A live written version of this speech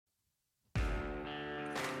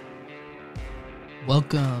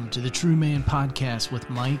Welcome to the True Man Podcast with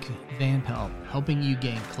Mike Van Pelt, helping you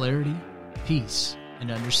gain clarity, peace,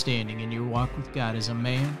 and understanding in your walk with God as a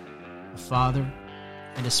man, a father,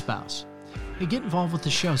 and a spouse. Hey, get involved with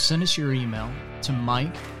the show. Send us your email to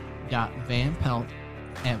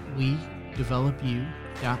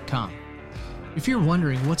mike.vanpelt@wedevelopu.com. If you're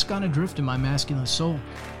wondering what's gone adrift in my masculine soul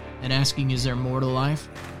and asking, is there more to life?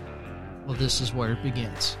 Well, this is where it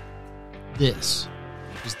begins. This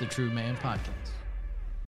is the True Man Podcast.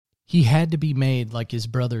 He had to be made like his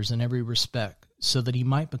brothers in every respect, so that he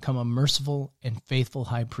might become a merciful and faithful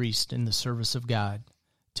high priest in the service of God,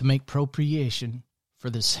 to make propitiation for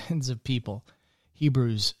the sins of people.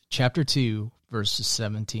 Hebrews chapter 2, verses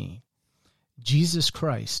 17. Jesus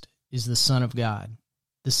Christ is the Son of God,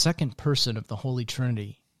 the second person of the Holy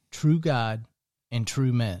Trinity, true God and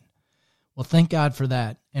true man. Well, thank God for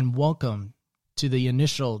that, and welcome to the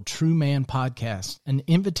initial True Man Podcast, an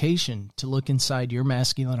invitation to look inside your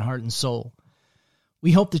masculine heart and soul.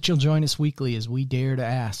 We hope that you'll join us weekly as we dare to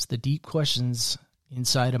ask the deep questions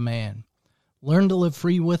inside a man. Learn to live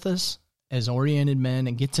free with us as oriented men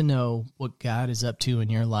and get to know what God is up to in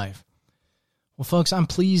your life. Well, folks, I'm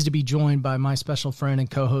pleased to be joined by my special friend and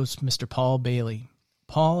co-host, Mr. Paul Bailey.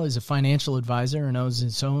 Paul is a financial advisor and owns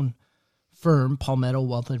his own firm, Palmetto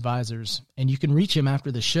Wealth Advisors, and you can reach him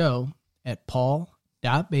after the show at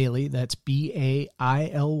paul.bailey, that's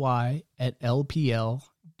B-A-I-L-Y, at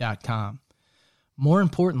LPL.com. More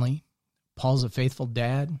importantly, Paul's a faithful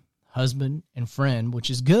dad, husband, and friend,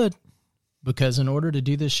 which is good, because in order to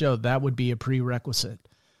do this show, that would be a prerequisite.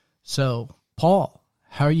 So, Paul,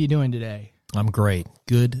 how are you doing today? I'm great.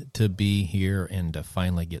 Good to be here and to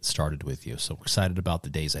finally get started with you. So excited about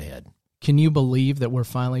the days ahead. Can you believe that we're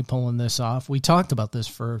finally pulling this off? We talked about this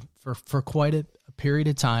for quite a period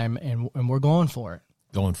of time, and we're going for it.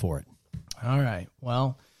 Going for it. All right.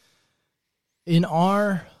 Well, in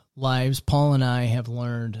our lives, Paul and I have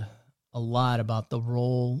learned a lot about the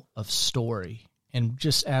role of story, and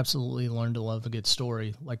just absolutely learned to love a good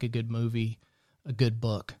story, like a good movie, a good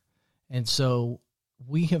book. And so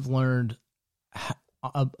we have learned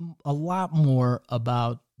a lot more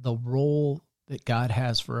about the role that God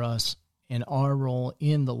has for us and our role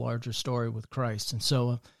in the larger story with Christ. And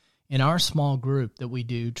so in our small group that we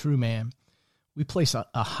do, True Man, we place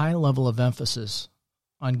a high level of emphasis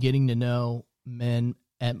on getting to know men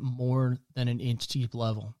at more than an inch deep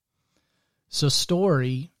level. So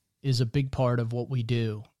story is a big part of what we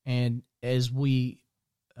do. And as we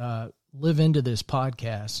live into this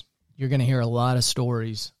podcast, you're going to hear a lot of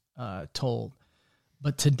stories told.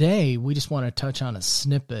 But today, we just want to touch on a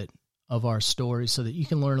snippet of our story so that you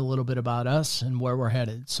can learn a little bit about us and where we're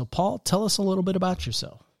headed. So, Paul, tell us a little bit about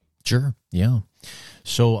yourself. Sure, yeah.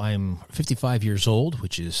 So I'm 55 years old,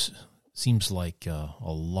 which seems like a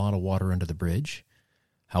lot of water under the bridge.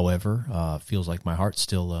 However, feels like my heart's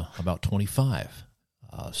still about 25.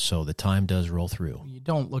 So the time does roll through. You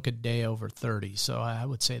don't look a day over 30, so I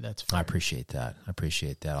would say that's fair. I appreciate that.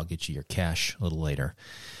 I'll get you your cash a little later.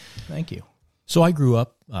 Thank you. So I grew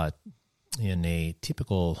up in a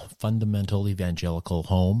typical fundamental evangelical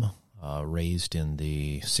home, raised in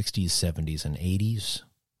the 60s, 70s, and 80s.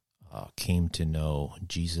 Came to know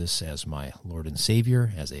Jesus as my Lord and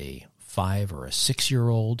Savior as a 5 or a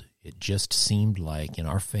 6-year-old. It just seemed like in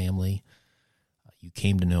our family, you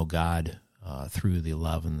came to know God through the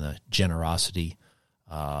love and the generosity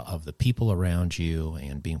of the people around you,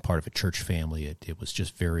 and being part of a church family. It was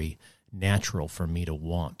just very natural for me to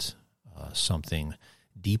want something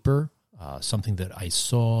deeper, something that I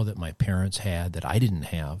saw that my parents had that I didn't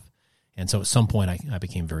have. And so at some point I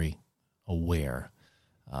became very aware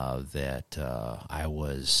that I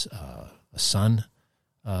was a son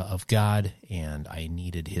of God, and I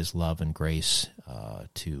needed his love and grace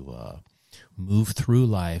to move through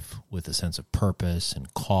life with a sense of purpose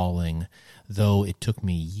and calling, though it took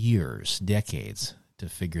me years, decades, to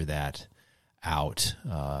figure that out,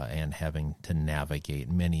 and having to navigate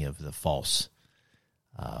many of the false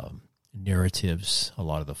narratives, a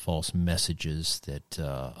lot of the false messages that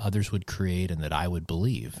others would create and that I would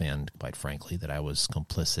believe, and quite frankly, that I was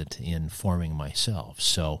complicit in forming myself.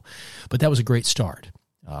 So, but that was a great start.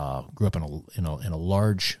 Grew up in a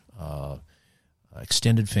large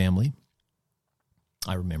extended family.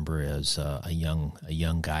 I remember as a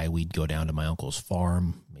young guy, we'd go down to my uncle's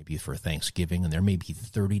farm, maybe for Thanksgiving, and there may be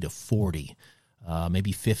 30 to 40,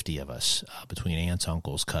 maybe 50 of us between aunts,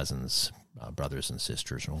 uncles, cousins, brothers and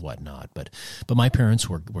sisters and whatnot. But my parents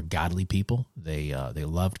were godly people. They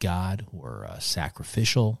loved God, were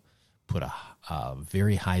sacrificial, put a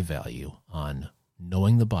very high value on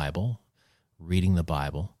knowing the Bible, reading the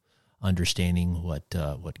Bible, understanding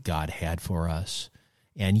what God had for us,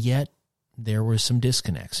 and yet there were some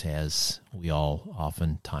disconnects, as we all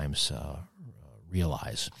oftentimes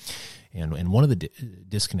realize. And one of the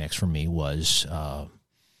disconnects for me was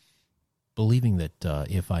believing that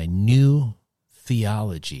if I knew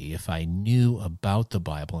theology, if I knew about the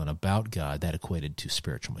Bible and about God, that equated to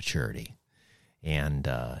spiritual maturity. And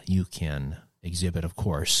you can exhibit, of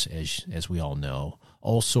course, as we all know,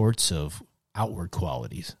 all sorts of outward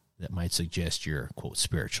qualities that might suggest you're, quote,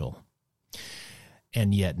 spiritual,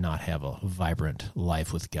 and yet not have a vibrant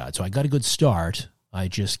life with God. So I got a good start. I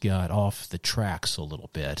just got off the tracks a little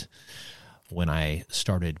bit when I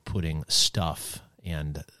started putting stuff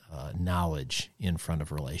and knowledge in front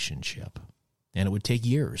of relationship. And it would take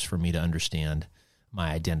years for me to understand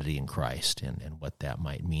my identity in Christ and what that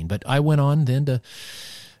might mean. But I went on then to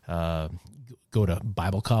go to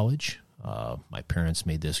Bible college. My parents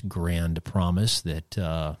made this grand promise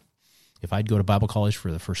that if I'd go to Bible college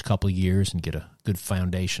for the first couple of years and get a good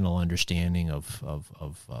foundational understanding of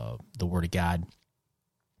the Word of God,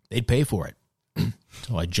 they'd pay for it.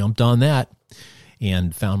 So I jumped on that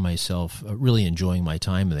and found myself really enjoying my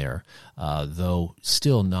time there, though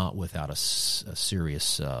still not without a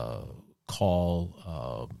serious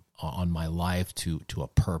call on my life to a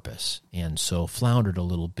purpose. And so floundered a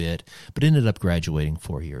little bit, but ended up graduating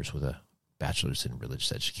 4 years with a bachelor's in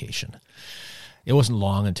religious education. It wasn't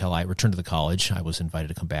long until I returned to the college. I was invited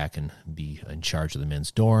to come back and be in charge of the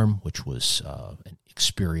men's dorm, which was an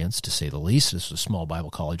experience, to say the least. This was a small Bible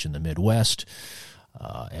college in the Midwest.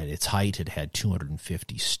 At its height, it had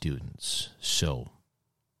 250 students. So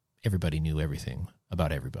everybody knew everything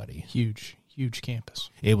about everybody. Huge campus.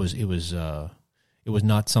 It was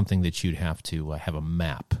not something that you'd have to have a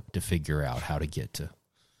map to figure out how to get to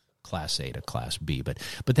Class A to Class B. But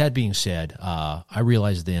that being said, I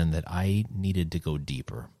realized then that I needed to go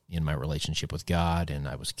deeper in my relationship with God, and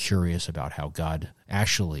I was curious about how God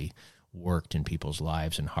actually worked in people's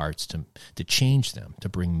lives and hearts to change them, to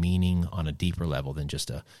bring meaning on a deeper level than just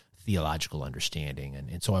a theological understanding.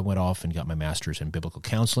 And so I went off and got my master's in biblical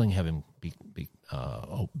counseling, having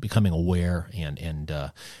becoming aware and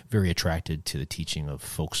very attracted to the teaching of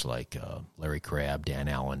folks like Larry Crabb, Dan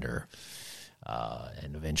Allender,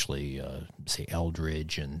 and eventually, say,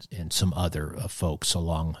 Eldridge and some other folks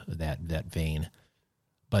along that vein.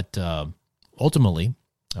 But ultimately,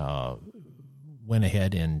 went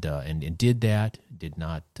ahead and did that, did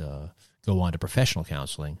not go on to professional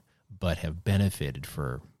counseling, but have benefited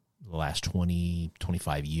for the last 20,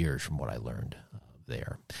 25 years from what I learned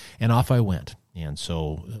there. And off I went. And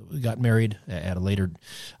so we got married at a later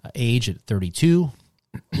age at 32.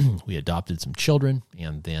 We adopted some children,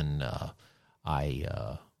 and then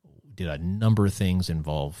I did a number of things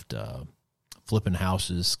involved flipping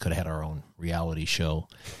houses, could have had our own reality show.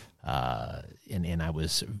 And I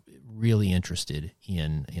was really interested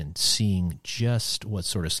in seeing just what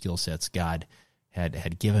sort of skill sets God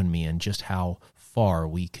had given me and just how far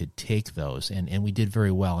we could take those. And we did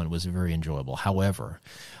very well, and it was very enjoyable. However,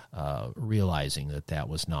 realizing that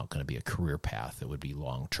was not going to be a career path that would be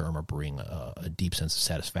long-term or bring a deep sense of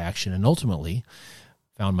satisfaction, and ultimately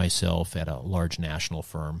found myself at a large national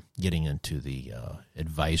firm getting into the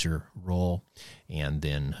advisor role, and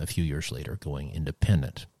then a few years later going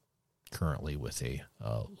independent, currently with a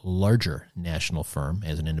larger national firm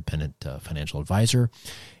as an independent financial advisor,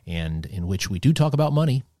 and in which we do talk about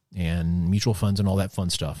money and mutual funds and all that fun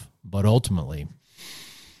stuff. But ultimately,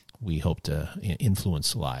 we hope to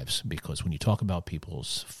influence lives, because when you talk about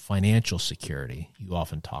people's financial security, you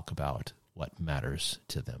often talk about what matters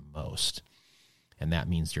to them most. And that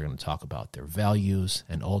means you're going to talk about their values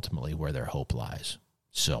and ultimately where their hope lies.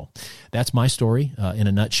 So that's my story in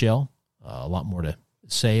a nutshell. A lot more to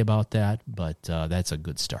say about that, but that's a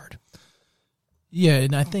good start. Yeah,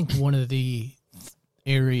 and I think one of the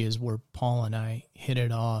areas where Paul and I hit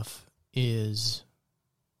it off is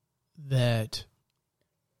that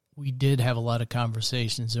we did have a lot of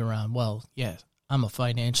conversations around, well, yeah, I'm a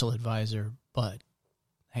financial advisor, but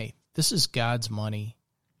hey, this is God's money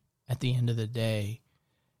at the end of the day.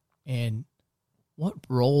 And what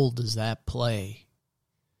role does that play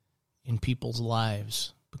in people's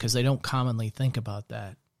lives? Because they don't commonly think about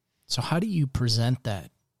that. So how do you present that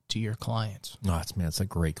to your clients? Oh, that's a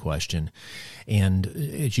great question. And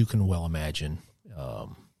as you can well imagine,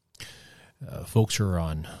 folks are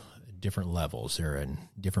on different levels. They're in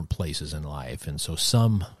different places in life. And so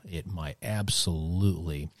some, it might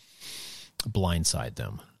absolutely blindside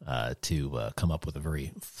them to come up with a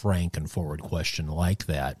very frank and forward question like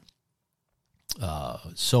that.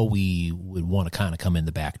 So we would want to kind of come in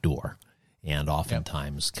the back door. And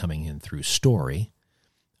oftentimes coming in through story,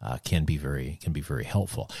 can be very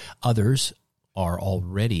helpful. Others are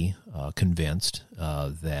already convinced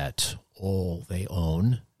that all they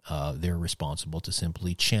own, they're responsible to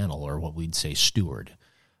simply channel, or what we'd say steward,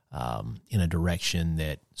 in a direction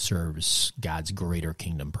that serves God's greater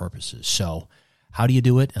kingdom purposes. So how do you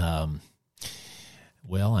do it?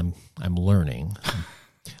 Well, I'm learning.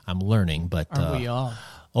 I'm learning, but Aren't we all?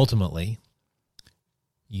 Ultimately,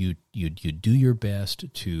 you do your best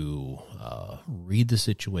to read the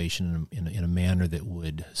situation in a manner that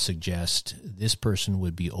would suggest this person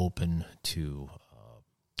would be open to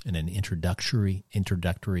an introductory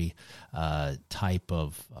type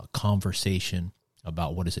of conversation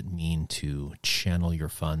about what does it mean to channel your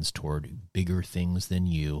funds toward bigger things than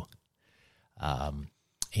you,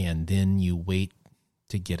 and then you wait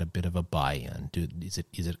to get a bit of a buy-in. Is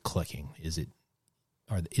it clicking? Is it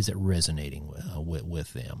resonating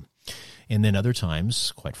with them? And then other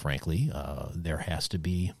times, quite frankly, there has to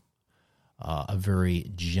be a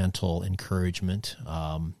very gentle encouragement,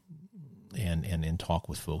 and talk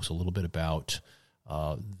with folks a little bit about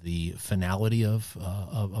the finality of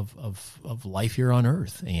life here on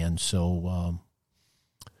Earth. And so,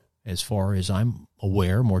 as far as I'm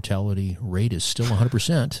aware, mortality rate is still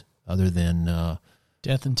 100%, other than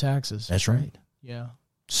death and taxes. That's right. Yeah.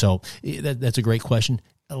 So that's a great question.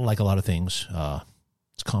 Like a lot of things,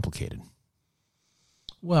 it's complicated.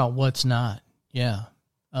 Well, what's not? Yeah.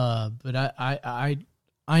 But I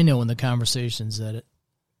know in the conversations that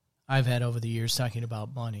I've had over the years talking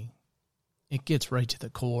about money, it gets right to the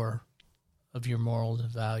core of your morals and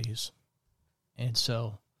values. And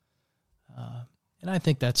so, and I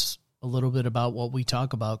think that's a little bit about what we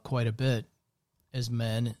talk about quite a bit as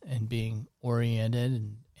men, and being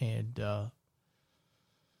oriented and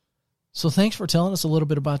so thanks for telling us a little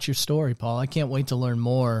bit about your story, Paul. I can't wait to learn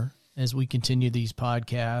more as we continue these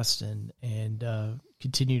podcasts and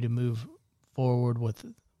continue to move forward with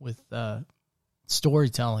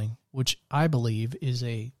storytelling, which I believe is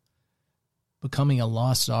becoming a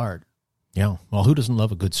lost art. Yeah. Well, who doesn't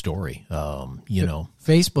love a good story?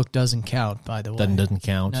 Facebook doesn't count, by the way. Doesn't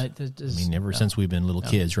count. No, ever since we've been little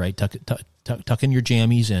kids, right? Tuck in your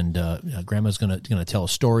jammies, and Grandma's gonna tell a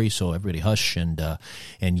story, so everybody hush. And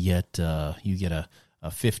yet you get a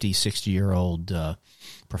 50, 60-year-old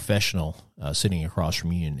professional sitting across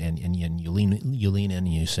from you, and you lean in and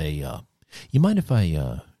you say, "You mind if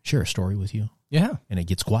I share a story with you?" Yeah. And it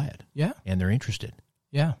gets quiet. Yeah. And they're interested.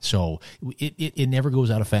 Yeah. So it never goes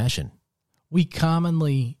out of fashion. We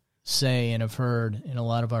commonly say, and have heard in a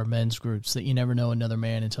lot of our men's groups, that you never know another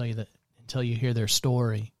man until you hear their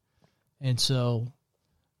story. And so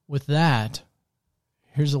with that,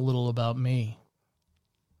 here's a little about me.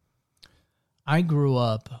 I grew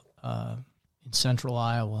up in central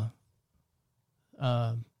Iowa.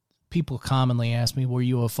 People commonly ask me, were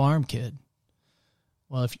you a farm kid?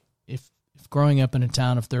 Well, if growing up in a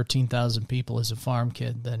town of 13,000 people is a farm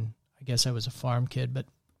kid, then I guess I was a farm kid, but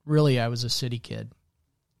really I was a city kid.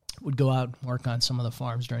 Would go out and work on some of the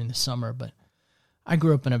farms during the summer, but I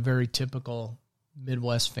grew up in a very typical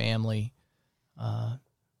Midwest family.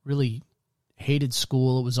 Really hated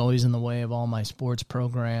school. It was always in the way of all my sports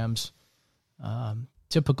programs.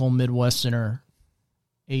 Typical Midwesterner,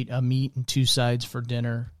 ate a meat and two sides for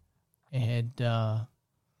dinner, and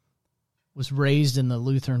was raised in the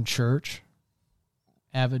Lutheran church,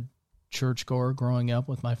 avid churchgoer growing up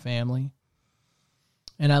with my family.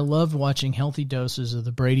 And I loved watching healthy doses of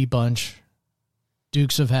the Brady Bunch,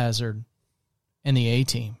 Dukes of Hazzard, and the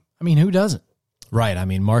A-Team. I mean, who doesn't? Right. I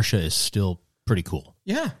mean, Marcia is still pretty cool.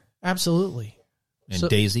 Yeah, absolutely. And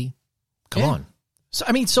Daisy, come on.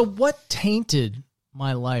 So what tainted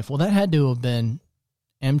my life? Well, that had to have been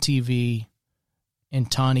MTV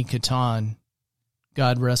and Tawny Kitaen,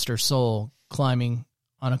 God rest her soul, climbing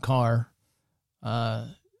on a car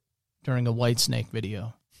during a Whitesnake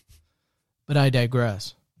video. But I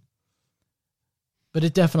digress. But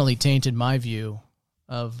it definitely tainted my view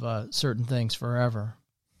of certain things forever.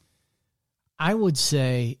 I would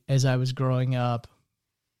say, as I was growing up,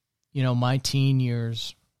 my teen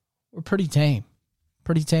years were pretty tame.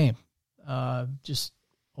 Just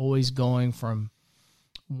always going from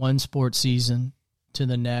one sports season to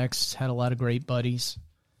the next. Had a lot of great buddies.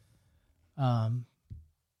 When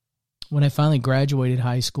I finally graduated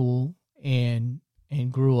high school and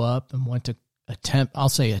grew up and went to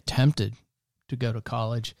attempted to go to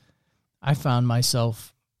college, I found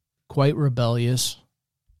myself quite rebellious,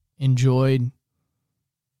 enjoyed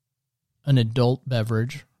an adult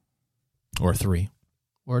beverage. Or three.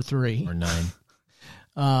 Or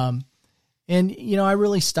 9. And, I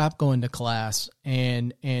really stopped going to class,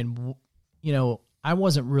 and I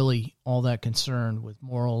wasn't really all that concerned with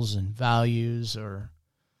morals and values, or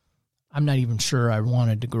I'm not even sure I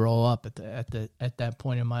wanted to grow up at that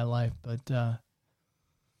point in my life. But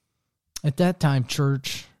at that time,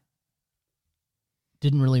 church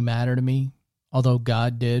didn't really matter to me, although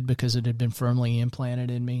God did, because it had been firmly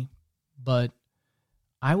implanted in me. But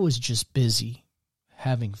I was just busy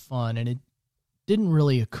having fun, and it didn't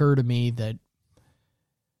really occur to me that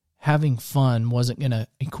having fun wasn't going to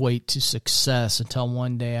equate to success until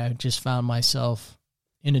one day I just found myself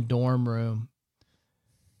in a dorm room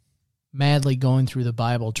madly going through the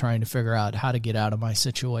Bible trying to figure out how to get out of my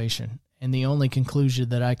situation. And the only conclusion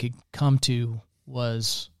that I could come to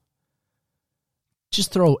was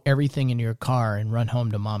just throw everything in your car and run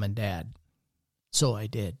home to mom and dad. So I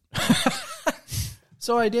did.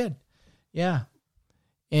 Yeah.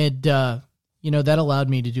 And, that allowed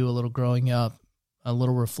me to do a little growing up, a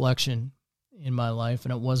little reflection in my life.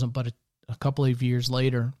 And it wasn't but a couple of years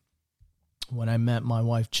later when I met my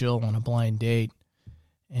wife, Jill, on a blind date.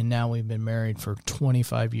 And now we've been married for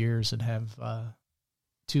 25 years and have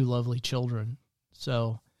 2 lovely children.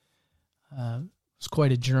 So it's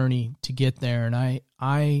quite a journey to get there. And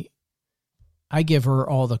I give her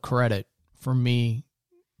all the credit for me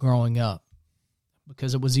growing up,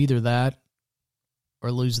 because it was either that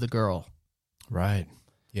or lose the girl. Right.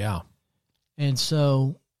 Yeah. And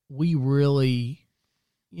so we really,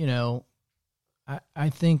 I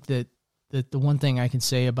think that the one thing I can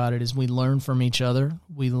say about it is we learn from each other.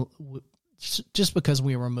 We just because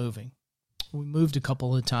we were moving. We moved a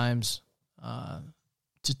couple of times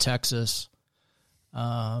to Texas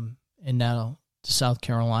and now to South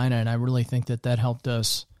Carolina, and I really think that helped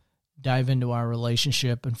us dive into our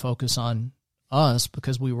relationship and focus on us,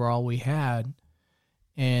 because we were all we had.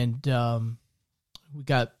 And we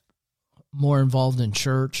got more involved in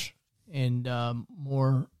church and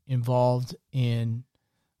more involved in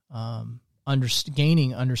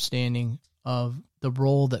gaining understanding of the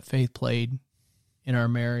role that faith played in our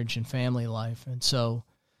marriage and family life. And so,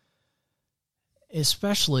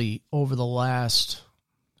 especially over the last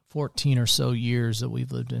 14 or so years that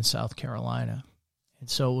we've lived in South Carolina. And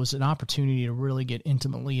so it was an opportunity to really get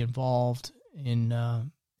intimately involved in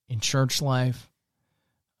church life,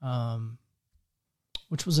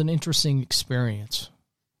 which was an interesting experience.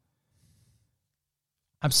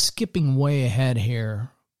 I'm skipping way ahead here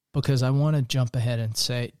because I want to jump ahead and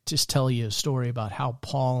just tell you a story about how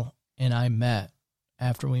Paul and I met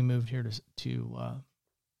after we moved here to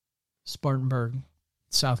Spartanburg,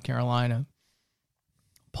 South Carolina.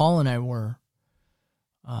 Paul and I were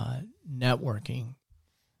networking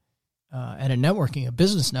at a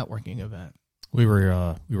business networking event. We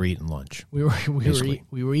were eating lunch. We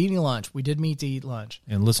were eating lunch. We did meet to eat lunch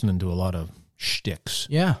and listening to a lot of shticks.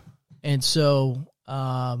 Yeah, and so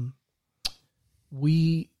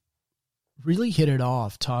we really hit it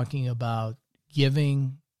off talking about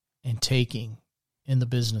giving and taking in the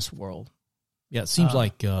business world. Yeah, it seems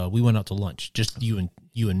like we went out to lunch, just you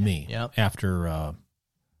and me. Yep. After a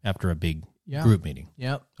big group meeting.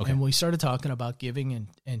 Yep. Okay. And we started talking about giving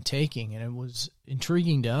and taking, and it was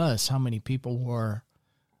intriguing to us how many people were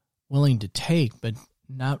willing to take, but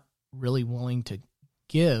not really willing to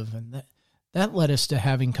give. And that led us to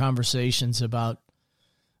having conversations about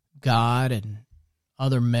God and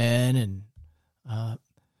other men. And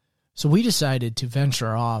so we decided to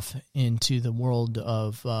venture off into the world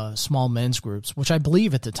of small men's groups, which I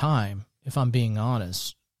believe at the time, if I'm being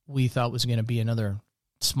honest, we thought was going to be another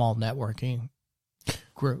small networking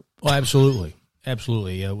group. Oh, absolutely.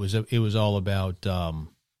 Absolutely. It was all about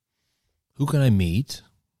who can I meet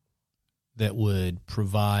that would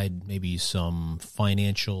provide maybe some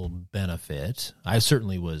financial benefit. I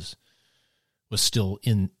certainly was still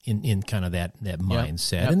in kind of that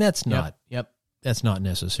mindset. Yep. And that's not Yep. that's not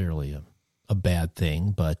necessarily a bad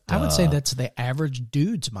thing, but I would say that's the average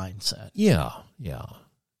dude's mindset. Yeah.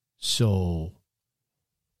 So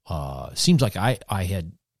seems like I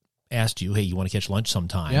had asked you, hey, you want to catch lunch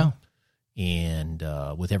sometime? Yeah. And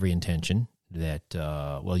with every intention that,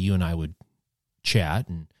 you and I would chat,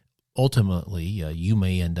 and ultimately you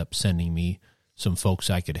may end up sending me some folks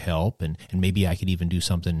I could help, and maybe I could even do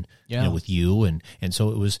something with you. And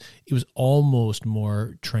so it was almost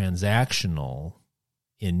more transactional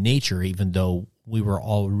in nature, even though we were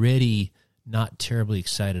already not terribly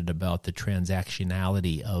excited about the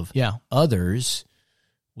transactionality of others.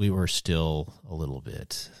 We were still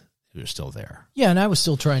there. Yeah, and I was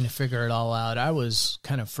still trying to figure it all out. I was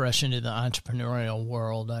kind of fresh into the entrepreneurial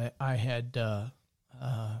world. I had,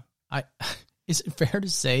 is it fair to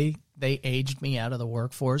say they aged me out of the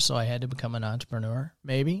workforce, so I had to become an entrepreneur?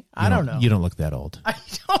 Maybe. I don't know. You don't look that old. I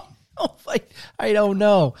don't know if like, I don't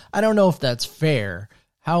know. I don't know if that's fair.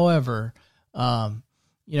 However, I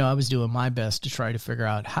was doing my best to try to figure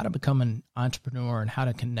out how to become an entrepreneur and how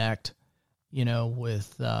to connect,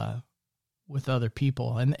 with other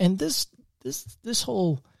people. And this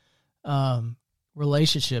whole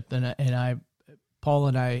relationship, and Paul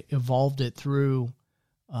and I evolved it through,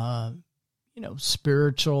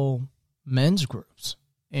 spiritual men's groups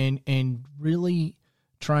and really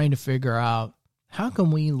trying to figure out how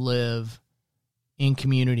can we live in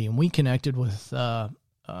community. And we connected with a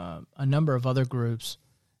number of other groups.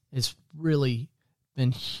 It's really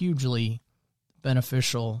been hugely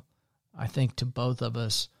beneficial, I think, to both of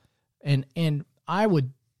us. And I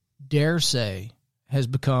would dare say has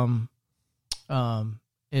become,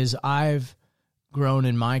 as I've grown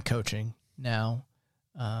in my coaching now,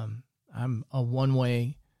 I'm a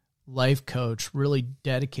one-way life coach really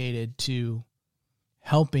dedicated to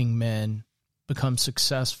helping men become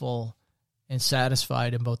successful and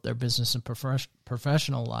satisfied in both their business and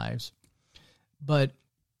professional lives. But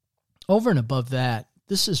over and above that,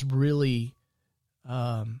 this is really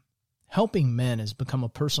helping men has become a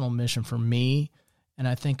personal mission for me. And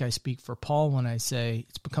I think I speak for Paul when I say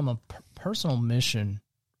it's become a personal mission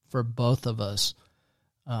for both of us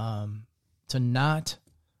to not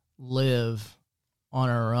live on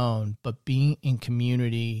our own, but being in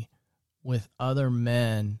community with other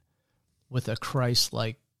men with a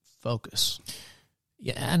Christ-like focus.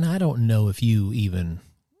 Yeah, and I don't know if you even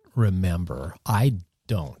remember. I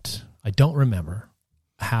don't remember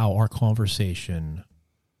how our conversation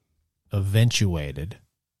eventuated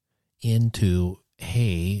into,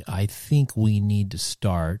 hey, I think we need to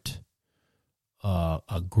start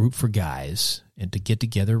a group for guys and to get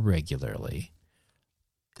together regularly.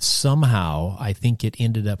 Somehow, I think it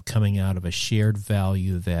ended up coming out of a shared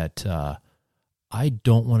value that I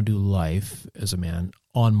don't want to do life as a man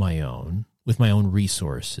on my own, with my own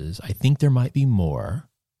resources. I think there might be more,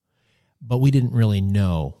 but we didn't really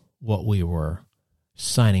know what we were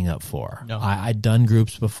signing up for. No. I'd done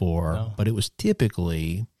groups before, but it was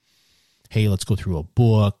typically, hey, let's go through a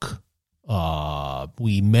book.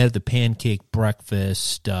 We met at the pancake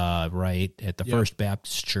breakfast, right, at the First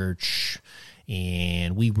Baptist Church,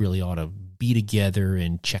 and we really ought to be together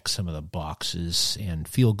and check some of the boxes and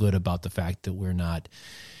feel good about the fact that we're not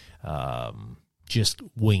just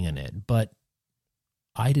winging it. But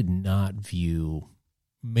I did not view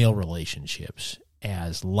male relationships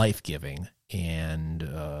as life-giving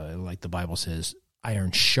and, like the Bible says,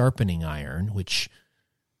 iron sharpening iron, which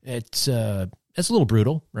it's a little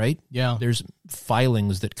brutal, right? Yeah. There's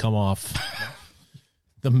filings that come off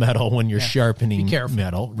the metal when you're sharpening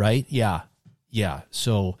metal, right? Yeah. Yeah.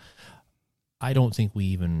 So I don't think we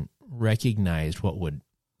even recognized what would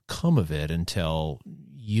come of it until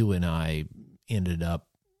you and I ended up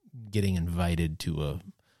getting invited to a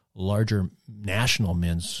larger national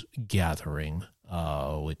men's gathering,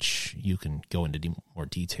 which you can go into more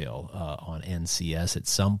detail on NCS at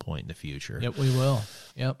some point in the future. Yep, we will.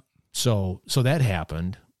 Yep. So that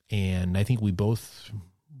happened, and I think we both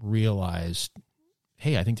realized,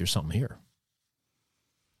 hey, I think there's something here.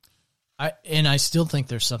 I still think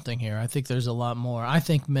there's something here. I think there's a lot more. I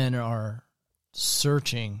think men are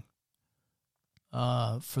searching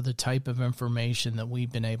for the type of information that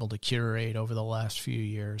we've been able to curate over the last few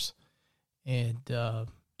years. And I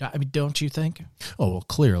mean, don't you think? Oh, well,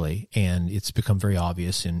 clearly. And it's become very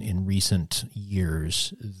obvious in recent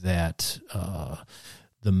years that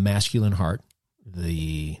the masculine heart,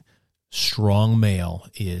 the strong male,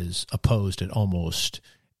 is opposed at almost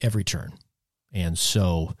every turn. And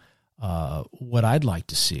so what I'd like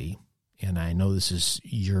to see, and I know this is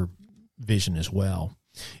your vision as well,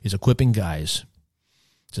 is equipping guys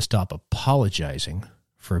to stop apologizing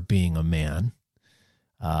for being a man,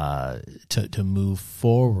 to move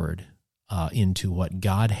forward into what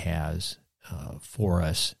God has for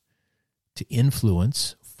us to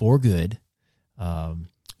influence for good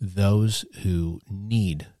those who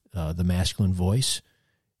need the masculine voice.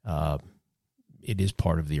 It is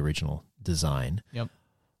part of the original design. Yep.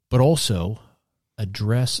 But also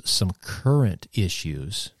address some current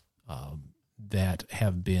issues that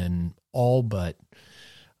have been all but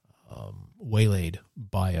waylaid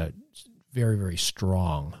by a very, very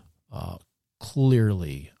strong,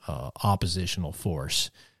 clearly oppositional force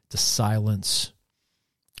to silence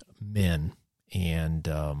men. And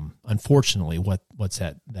unfortunately,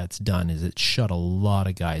 that's done is it shut a lot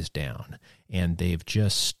of guys down, and they've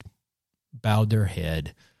just bowed their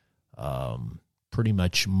head, pretty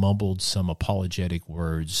much mumbled some apologetic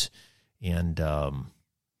words, and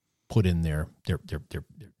put in their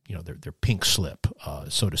their pink slip,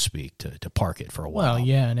 so to speak, to park it for a while. Well,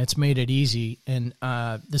 yeah, and it's made it easy. And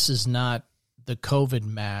this is not the COVID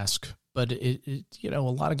mask, but it a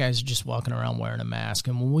lot of guys are just walking around wearing a mask.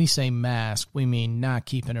 And when we say mask, we mean not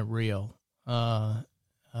keeping it real, not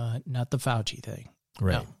the Fauci thing.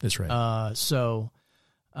 Right, No. that's right.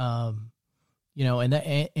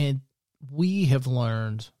 And we have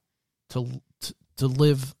learned to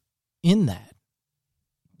live in that.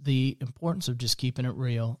 The importance of just keeping it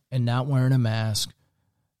real and not wearing a mask.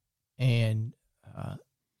 And,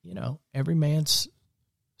 every man's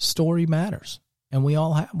story matters. And we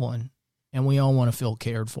all have one. And we all want to feel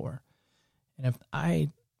cared for. And if I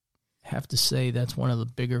have to say that's one of the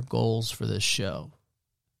bigger goals for this show,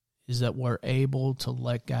 is that we're able to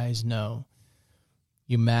let guys know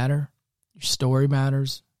you matter, your story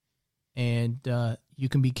matters, and you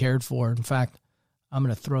can be cared for. In fact, I'm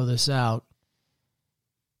going to throw this out.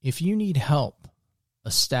 If you need help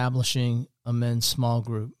establishing a men's small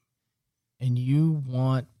group and you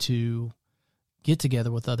want to get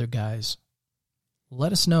together with other guys,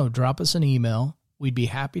 let us know. Drop us an email. We'd be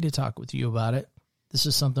happy to talk with you about it. This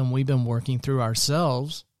is something we've been working through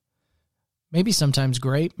ourselves. Maybe sometimes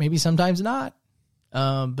great, maybe sometimes not.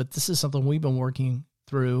 But this is something we've been working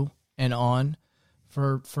through and on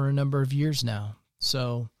for a number of years now.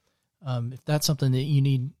 So if that's something that you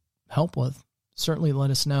need help with, certainly let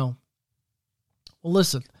us know. Well,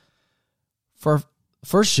 listen, for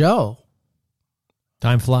first show.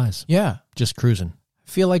 Time flies. Yeah. Just cruising. I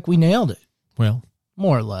feel like we nailed it. Well.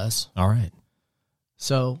 More or less. All right.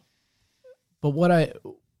 So, but what I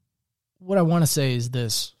want to say is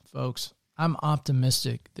this, folks. I'm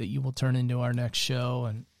optimistic that you will turn into our next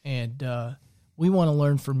show, and we want to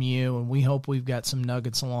learn from you, and we hope we've got some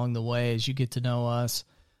nuggets along the way as you get to know us.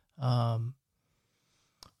 On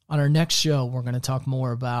our next show, we're going to talk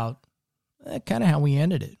more about kind of how we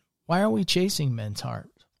ended it. Why are we chasing men's heart?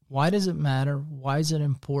 Why does it matter? Why is it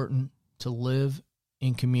important to live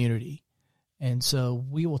in community? And so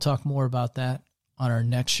we will talk more about that on our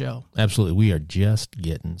next show. Absolutely. We are just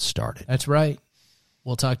getting started. That's right.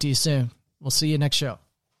 We'll talk to you soon. We'll see you next show.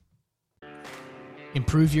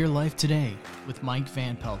 Improve your life today with Mike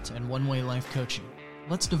Van Pelt and One Way Life Coaching.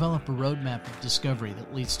 Let's develop a roadmap of discovery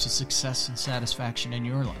that leads to success and satisfaction in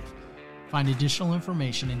your life. Find additional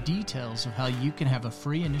information and details of how you can have a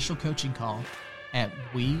free initial coaching call at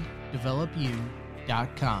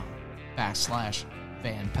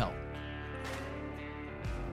wedevelopu.com/Van Pelt.